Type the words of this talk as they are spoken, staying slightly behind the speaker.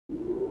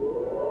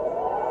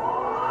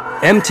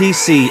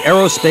MTC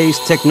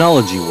Aerospace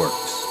Technology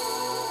Works.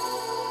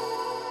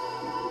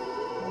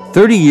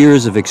 30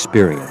 years of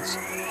experience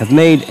have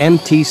made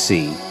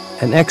MTC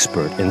an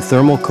expert in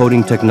thermal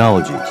coating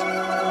technologies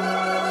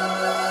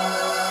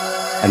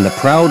and the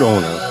proud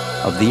owner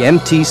of the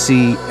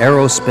MTC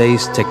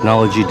Aerospace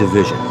Technology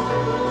Division.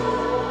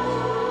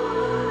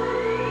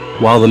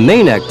 While the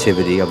main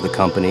activity of the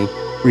company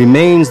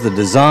remains the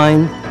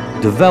design,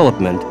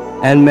 development,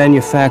 and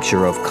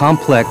manufacture of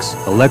complex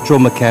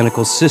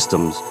electromechanical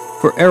systems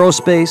for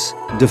aerospace,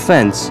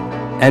 defense,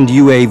 and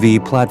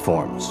UAV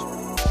platforms.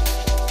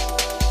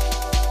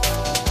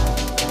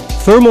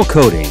 Thermal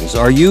coatings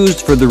are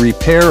used for the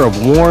repair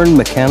of worn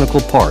mechanical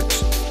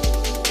parts,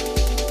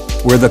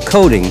 where the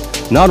coating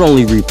not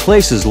only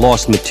replaces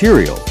lost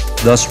material,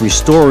 thus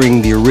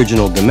restoring the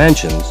original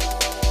dimensions,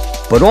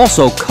 but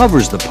also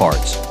covers the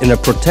parts in a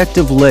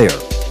protective layer,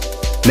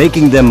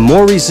 making them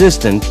more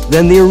resistant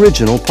than the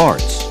original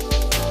parts.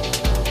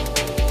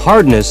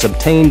 Hardness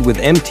obtained with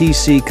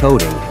MTC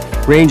coating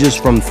ranges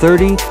from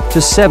 30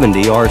 to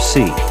 70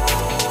 RC.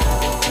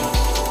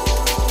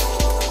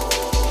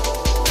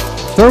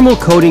 Thermal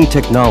coating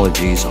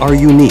technologies are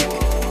unique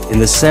in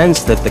the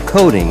sense that the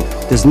coating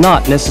does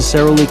not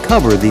necessarily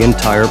cover the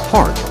entire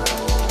part,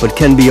 but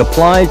can be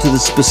applied to the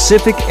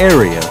specific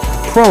area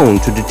prone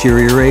to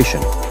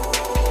deterioration.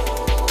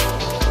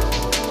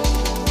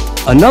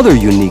 Another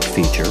unique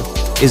feature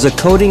is a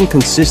coating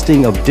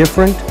consisting of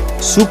different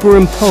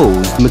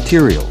superimposed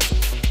materials,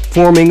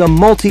 forming a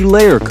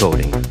multi-layer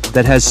coating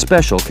that has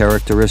special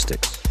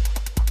characteristics.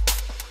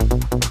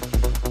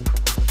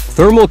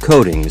 Thermal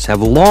coatings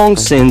have long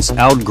since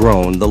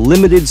outgrown the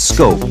limited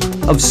scope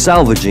of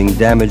salvaging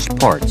damaged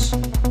parts,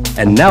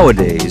 and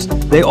nowadays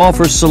they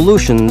offer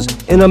solutions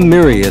in a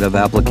myriad of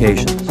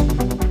applications.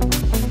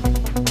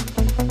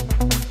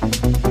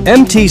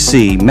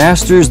 MTC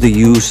masters the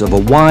use of a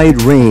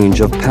wide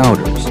range of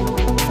powders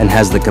and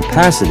has the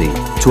capacity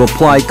to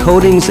apply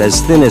coatings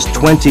as thin as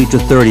 20 to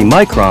 30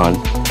 micron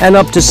and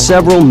up to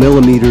several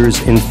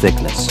millimeters in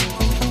thickness.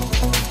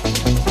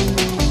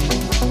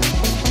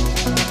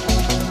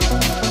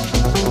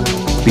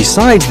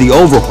 Besides the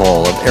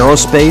overhaul of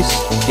aerospace,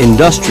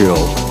 industrial,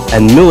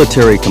 and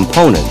military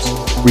components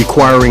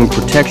requiring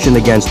protection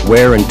against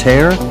wear and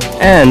tear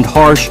and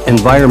harsh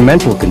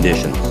environmental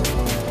conditions,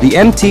 the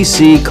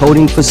MTC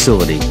coating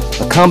facility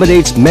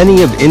accommodates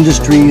many of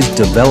industry's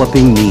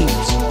developing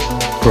needs,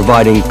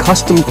 providing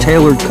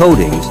custom-tailored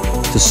coatings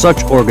to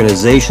such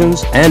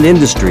organizations and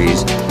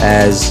industries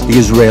as the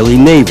Israeli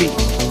Navy,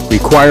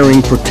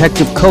 requiring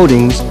protective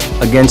coatings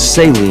against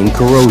saline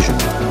corrosion.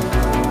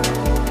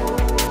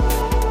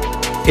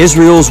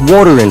 Israel's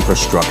water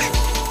infrastructure,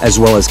 as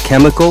well as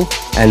chemical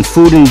and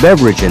food and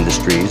beverage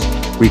industries,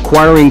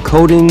 requiring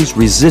coatings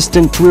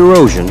resistant to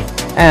erosion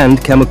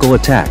and chemical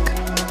attack.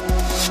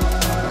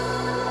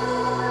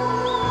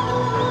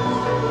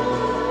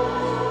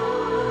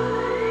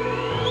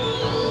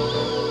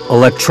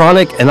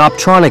 Electronic and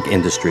optronic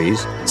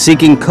industries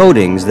seeking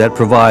coatings that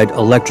provide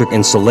electric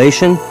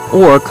insulation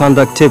or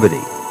conductivity.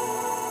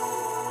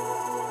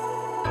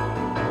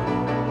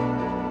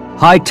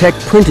 High-tech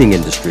printing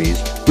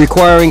industries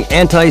requiring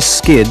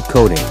anti-skid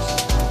coatings.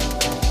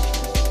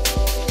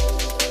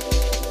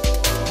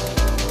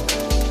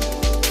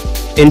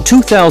 In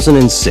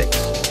 2006,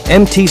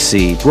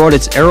 MTC brought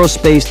its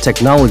aerospace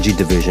technology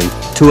division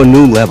to a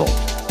new level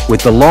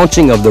with the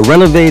launching of the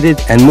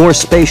renovated and more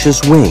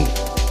spacious wing,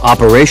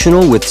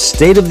 operational with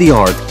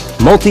state-of-the-art,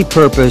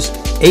 multi-purpose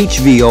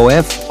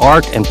HVOF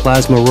arc and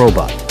plasma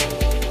robot.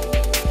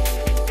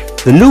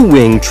 The new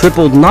wing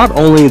tripled not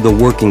only the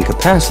working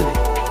capacity,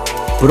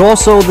 but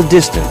also the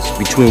distance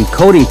between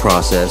coating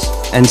process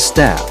and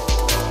staff,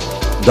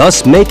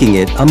 thus making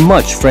it a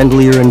much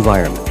friendlier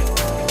environment.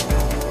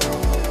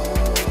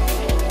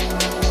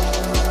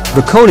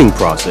 The coating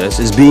process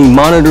is being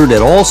monitored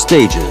at all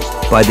stages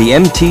by the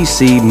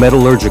MTC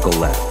Metallurgical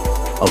Lab,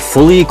 a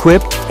fully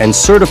equipped and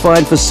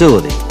certified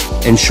facility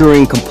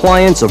ensuring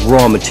compliance of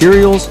raw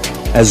materials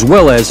as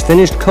well as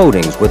finished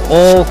coatings with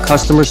all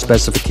customer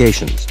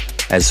specifications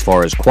as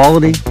far as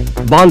quality,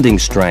 bonding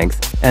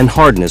strength, and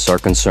hardness are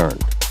concerned.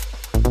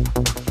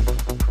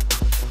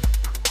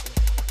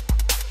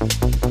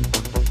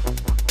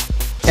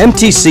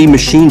 MTC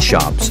machine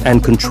shops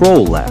and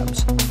control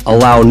labs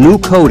allow new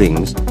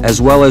coatings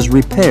as well as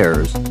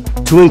repairs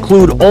to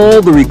include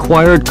all the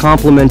required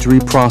complementary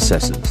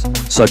processes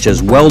such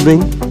as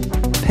welding,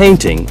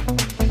 painting,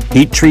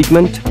 heat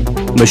treatment,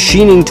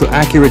 machining to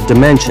accurate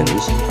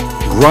dimensions,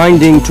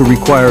 grinding to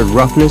required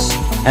roughness,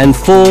 and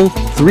full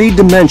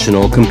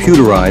three-dimensional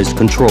computerized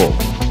control.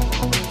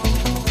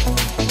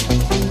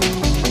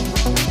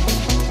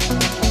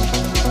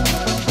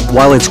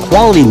 While its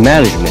quality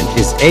management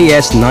is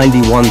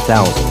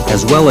AS91,000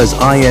 as well as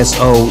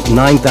ISO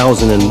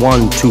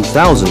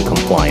 9001-2000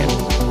 compliant,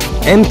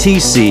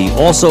 MTC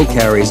also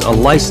carries a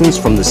license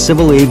from the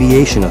Civil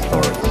Aviation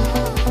Authority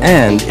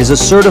and is a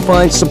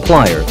certified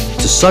supplier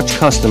to such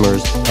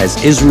customers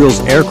as Israel's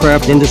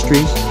aircraft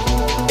industries,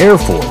 Air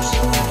Force,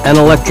 and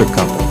electric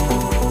company.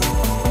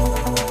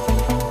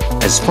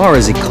 as far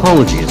as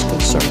ecology is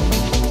concerned.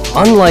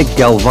 Unlike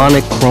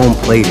galvanic chrome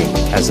plating,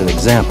 as an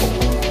example,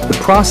 the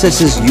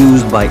processes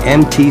used by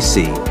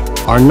MTC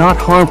are not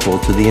harmful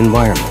to the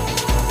environment,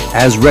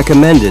 as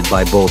recommended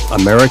by both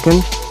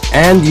American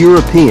and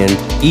European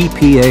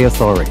EPA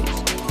authorities.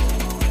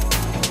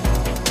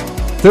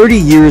 30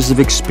 years of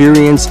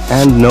experience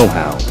and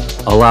know-how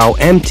allow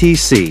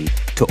MTC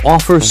to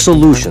offer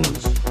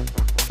solutions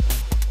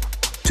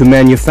to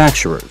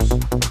manufacturers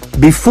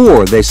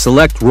before they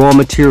select raw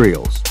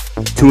materials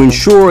to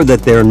ensure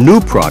that their new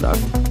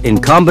product, in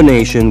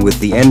combination with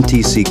the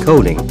MTC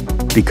coating,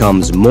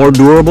 becomes more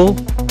durable,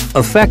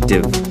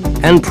 effective,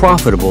 and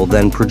profitable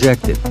than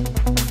projected.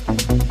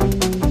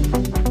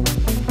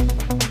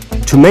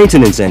 To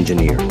maintenance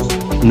engineers,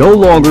 no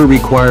longer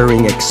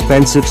requiring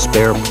expensive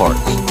spare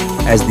parts,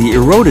 as the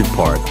eroded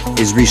part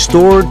is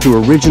restored to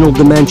original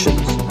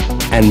dimensions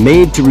and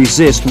made to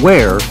resist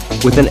wear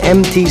with an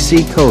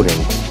MTC coating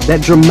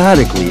that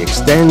dramatically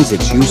extends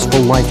its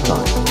useful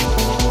lifetime.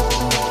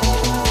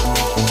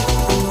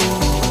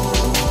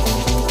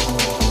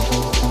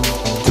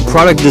 To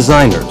product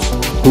designers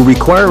who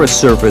require a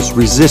surface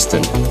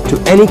resistant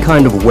to any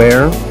kind of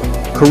wear,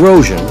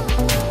 corrosion,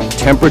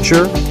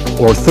 temperature,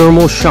 or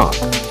thermal shock,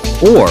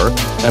 or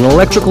an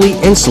electrically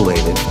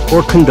insulated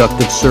or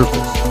conductive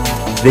surface.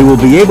 They will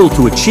be able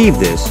to achieve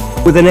this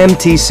with an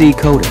MTC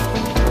coating.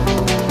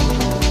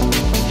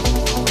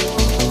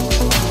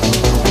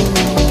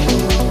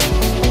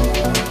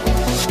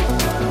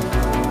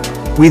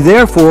 We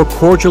therefore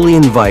cordially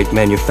invite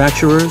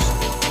manufacturers,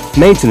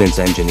 maintenance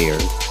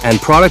engineers, and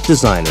product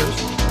designers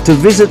to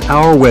visit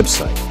our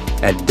website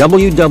at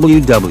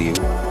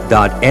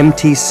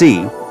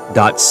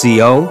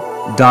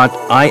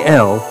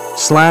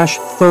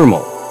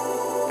www.mtc.co.il/thermal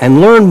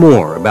and learn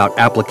more about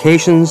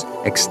applications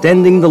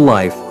extending the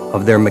life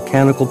of their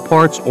mechanical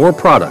parts or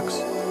products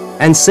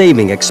and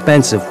saving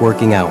expensive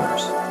working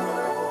hours.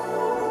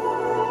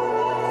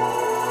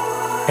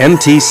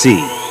 MTC,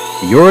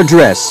 your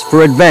address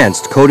for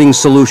advanced coating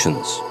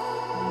solutions.